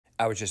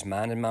I was just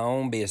minding my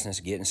own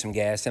business, getting some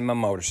gas in my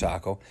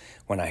motorcycle,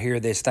 when I hear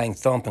this thing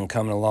thumping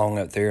coming along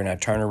up there, and I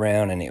turn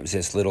around, and it was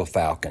this little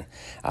Falcon.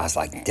 I was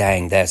like,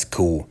 dang, that's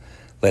cool.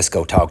 Let's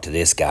go talk to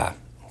this guy.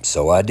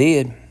 So I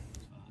did.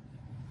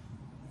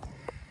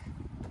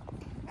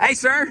 Hey,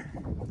 sir.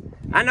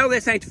 I know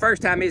this ain't the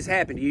first time it's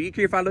happened to you. You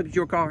care if I look at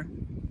your car?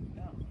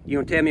 No. You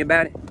want to tell me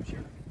about it? Sure.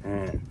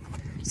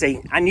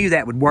 See, I knew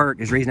that would work.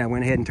 Is the reason I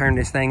went ahead and turned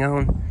this thing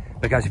on.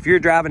 Because if you're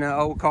driving an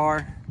old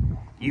car,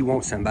 you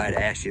want somebody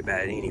to ask you about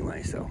it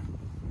anyway, so.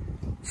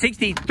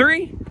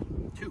 63?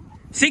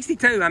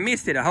 62, I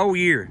missed it a whole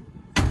year.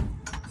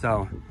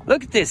 So,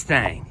 look at this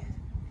thing.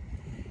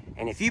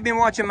 And if you've been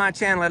watching my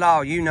channel at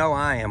all, you know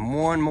I am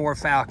one more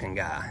Falcon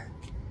guy.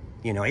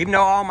 You know, even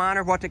though all mine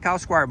are what they call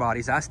square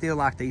bodies, I still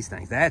like these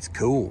things. That's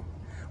cool.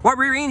 What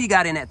rear end you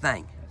got in that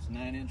thing? That's a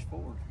 9-inch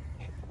Ford.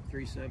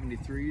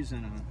 373s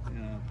and a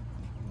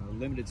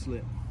limited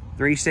slip.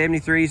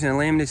 373s and a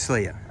limited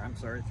slip. I'm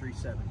sorry,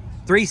 370s.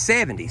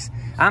 370s.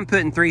 I'm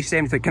putting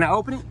 373. Can I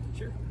open it?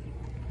 Sure.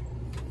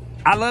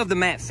 I love the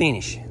matte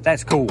finish.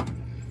 That's cool.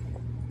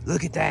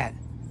 Look at that.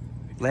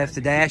 Left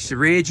the dash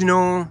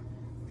original.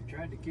 We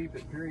tried to keep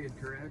it period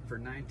correct for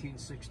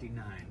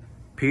 1969.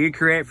 Period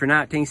correct for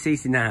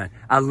 1969.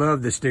 I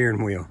love the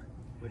steering wheel.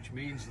 Which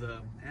means the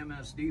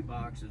MSD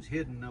box is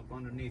hidden up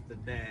underneath the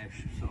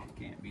dash, so it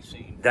can't be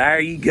seen. There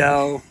you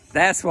go.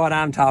 That's what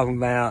I'm talking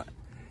about.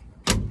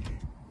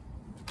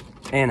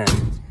 And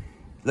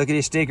look at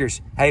his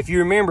stickers. Hey, if you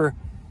remember,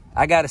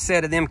 I got a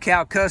set of them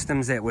Cal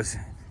Customs that was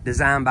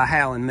designed by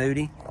Hal and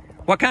Moody.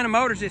 What kind of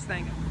motor's this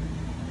thing?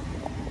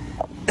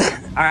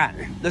 All right,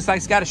 looks like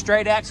it's got a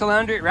straight axle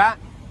under it, right?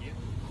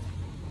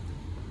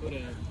 Yep.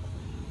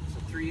 It's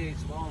a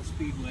 3/8 Long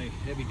Speedway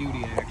heavy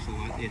duty axle.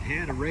 It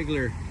had a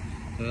regular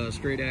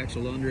straight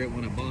axle under it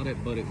when I bought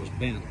it, but it was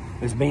bent.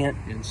 It was bent.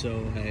 And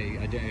so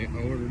I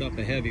ordered up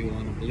a heavy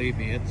one, and believe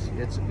me, it's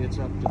up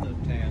to the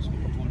task of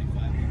 2,500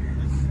 cars.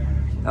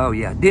 Oh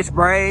yeah, disc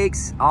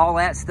brakes, all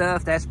that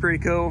stuff. That's pretty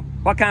cool.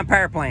 What kind of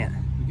power plant?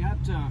 We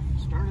got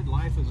started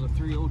life as a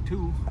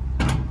 302.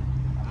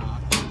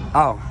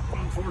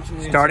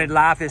 Unfortunately, started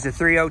life as a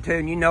 302,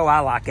 and you know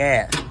I like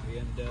that. And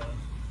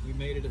we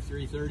made it a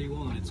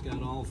 331. It's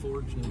got all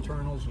forged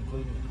internals,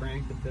 including the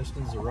crank, the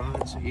pistons, the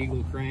rods,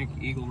 Eagle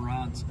crank, Eagle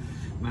rods,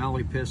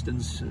 Maui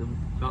pistons,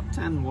 about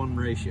 10-1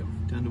 ratio,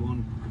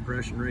 10-to-1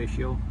 compression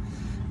ratio.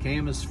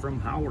 Cam is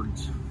from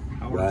Howard's.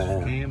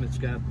 Wow. Cam. It's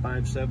got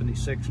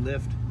 576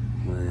 lift.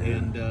 Wow.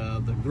 And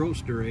the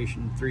gross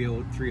duration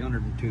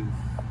 302.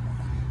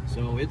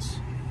 So it's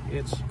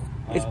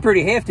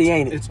pretty hefty,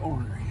 ain't it? It's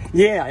ornery.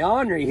 Yeah,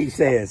 ornery, he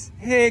says.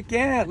 Heck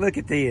yeah, look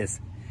at this.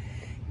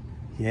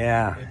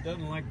 Yeah. It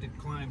doesn't like to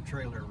climb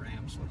trailer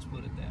ramps, let's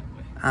put it that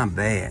way. I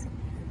bet.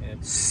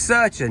 It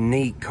Such a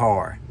neat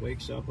car.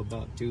 wakes up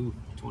about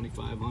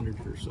 2,500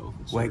 or so.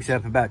 Wakes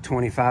up about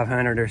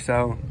 2,500 or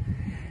so.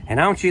 And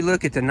don't you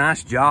look at the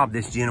nice job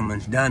this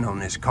gentleman's done on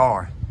this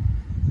car.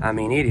 I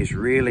mean, it is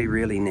really,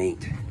 really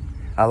neat.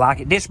 I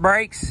like it. Disc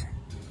brakes?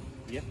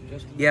 Yep.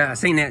 Yeah, I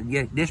seen that.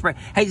 Yeah, disc brake.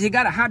 Hey, has it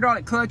got a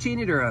hydraulic clutch in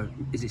it, or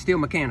is it still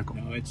mechanical?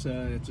 No, it's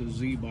a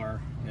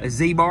Z-bar. A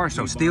Z-bar,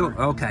 so still,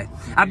 okay.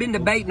 I've been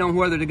debating on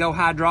whether to go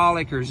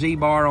hydraulic or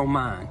Z-bar on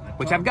mine,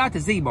 which I've got the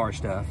Z-bar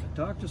stuff. I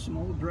talked to some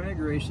old drag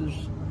racers,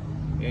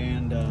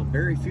 and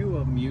very few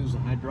of them use a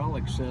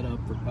hydraulic setup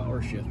for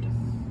power shifting.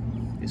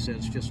 They said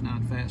it's just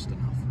not fast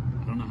enough.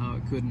 I don't know how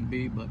it couldn't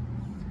be, but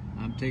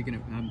I'm taking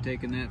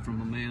that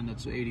from a man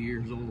that's 80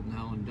 years old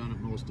now and done it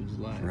most of his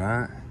life.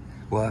 Right.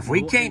 Well, if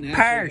we can't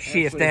power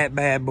shift that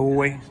bad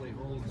boy. It actually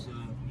holds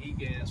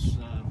e-gas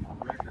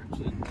records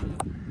in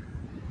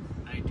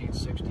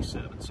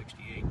 1967,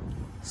 68.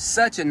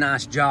 Such a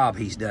nice job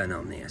he's done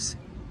on this.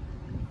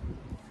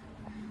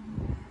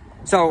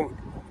 So,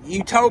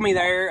 you told me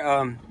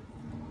there,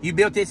 you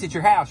built this at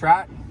your house,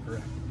 right?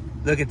 Correct.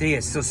 Look at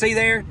this. So see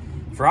there,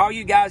 for all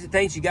you guys that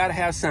think you got to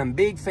have some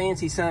big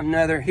fancy something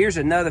other, here's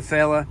another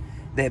fella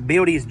that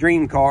built his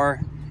dream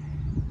car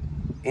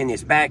in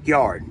his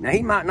backyard. Now,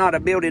 he might not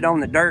have built it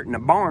on the dirt in the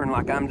barn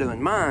like I'm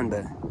doing mine,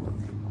 but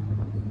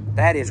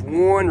that is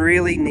one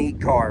really neat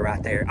car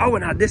right there. Oh,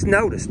 and I just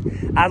noticed,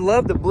 I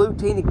love the blue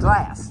tinted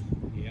glass.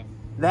 Yeah.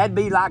 That'd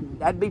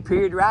be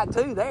period right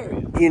too there,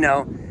 you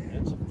know.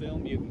 That's a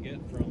film you can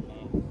get from,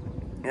 what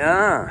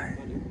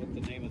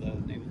the name of the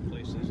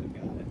place is that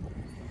got it.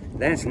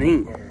 That's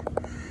neat.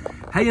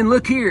 Hey, and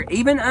look here,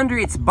 even under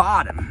its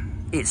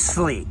bottom, it's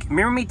slick.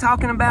 Remember me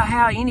talking about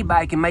how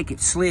anybody can make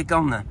it slick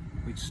on the...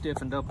 We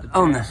stiffened up the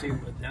On chassis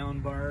with down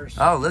bars.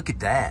 Oh, look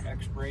at that.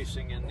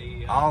 X-bracing in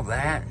the... All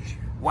that.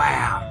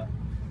 Wow.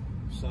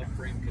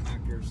 Subframe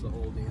connectors, the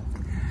whole deal.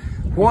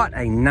 What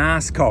a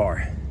nice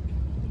car.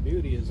 The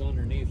beauty is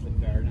underneath the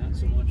car, not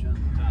so much on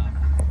the top.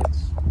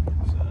 It's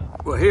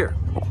Well, here.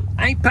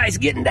 Ain't pace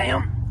getting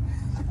down.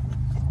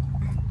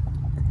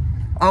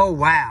 Oh,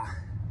 wow.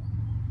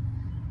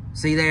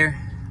 See there?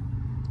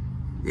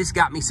 This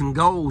got me some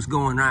goals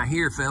going right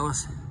here,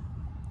 fellas.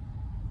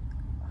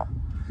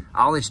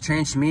 All this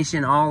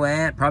transmission, all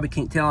that. Probably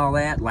can't tell all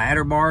that.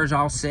 Ladder bars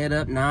all set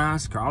up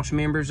nice. Cross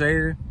members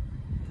there.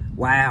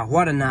 Wow,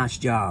 what a nice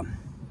job.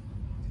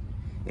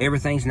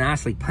 Everything's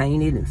nicely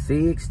painted and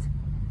fixed.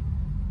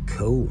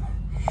 Cool.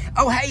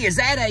 Oh, hey, is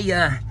that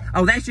a,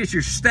 oh, that's just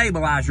your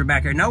stabilizer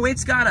back there. No,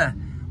 it's got a,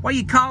 what do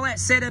you call that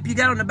setup you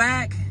got on the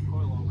back?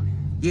 Coilover.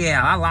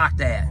 Yeah, I like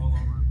that.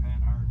 Coilover and pan hard bar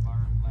and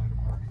ladder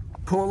bar.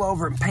 Pull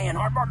over and pan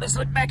hard bar. Let's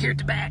look back here at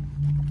the back.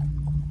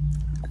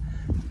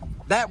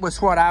 That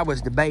was what I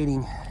was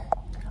debating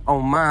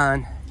on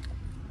mine.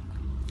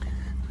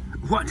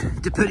 What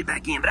to put it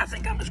back in, but I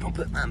think I'm just gonna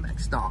put mine back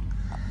stock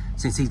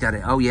since he's got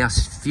it. Oh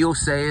yes, fuel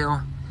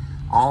cell,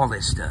 all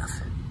this stuff.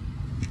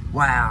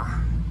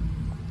 Wow,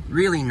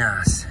 really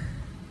nice,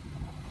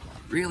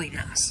 really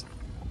nice.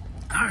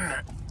 All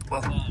right,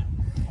 well,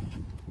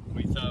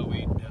 we thought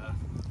we'd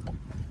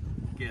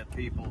get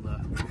people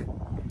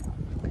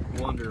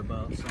to wonder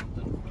about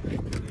something. They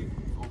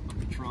open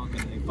the trunk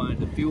and they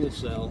find a fuel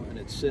cell and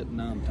it's sitting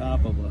on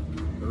top of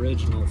a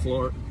original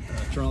floor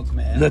trunk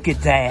mat. Look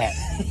at that.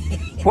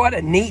 What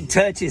a neat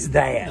touch is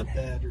that?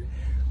 Battery.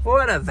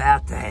 What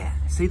about that?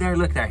 See there,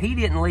 look there. He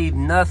didn't leave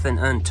nothing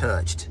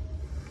untouched.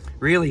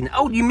 Really.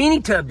 Oh, you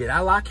mini tubbed it. I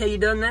like how you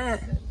done that.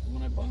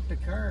 When I bought the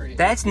car,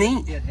 That's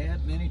neat. It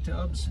had mini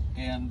tubs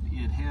and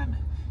it had,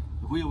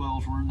 the wheel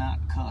wells were not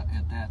cut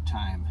at that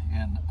time.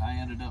 And I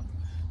ended up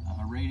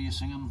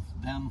radiusing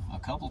them a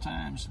couple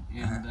times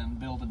and then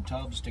building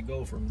tubs to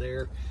go from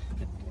there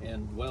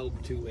and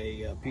weld to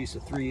a piece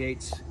of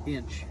 3/8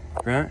 inch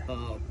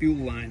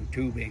fuel line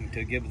tubing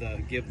to give the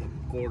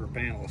quarter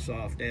panel a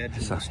soft edge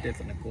and to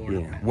stiffen the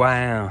quarter panel.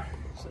 Wow.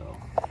 So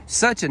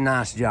such a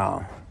nice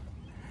job.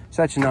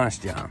 Such a nice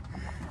job.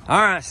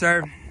 All right,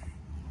 sir.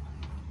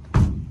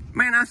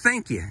 Man, I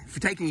thank you for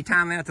taking your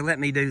time out to let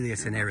me do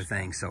this and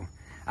everything. So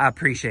I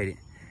appreciate it.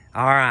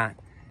 All right.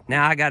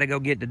 Now I got to go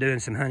get to doing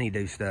some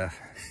honeydew stuff.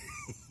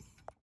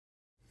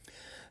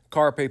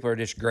 Car people are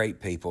just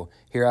great people.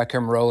 Here I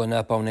come rolling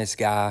up on this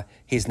guy.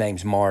 His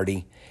name's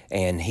Marty,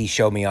 and he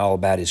showed me all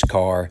about his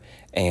car.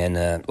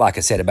 And like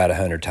I said about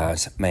 100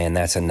 times, man,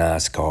 that's a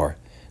nice car.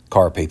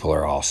 Car people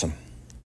are awesome.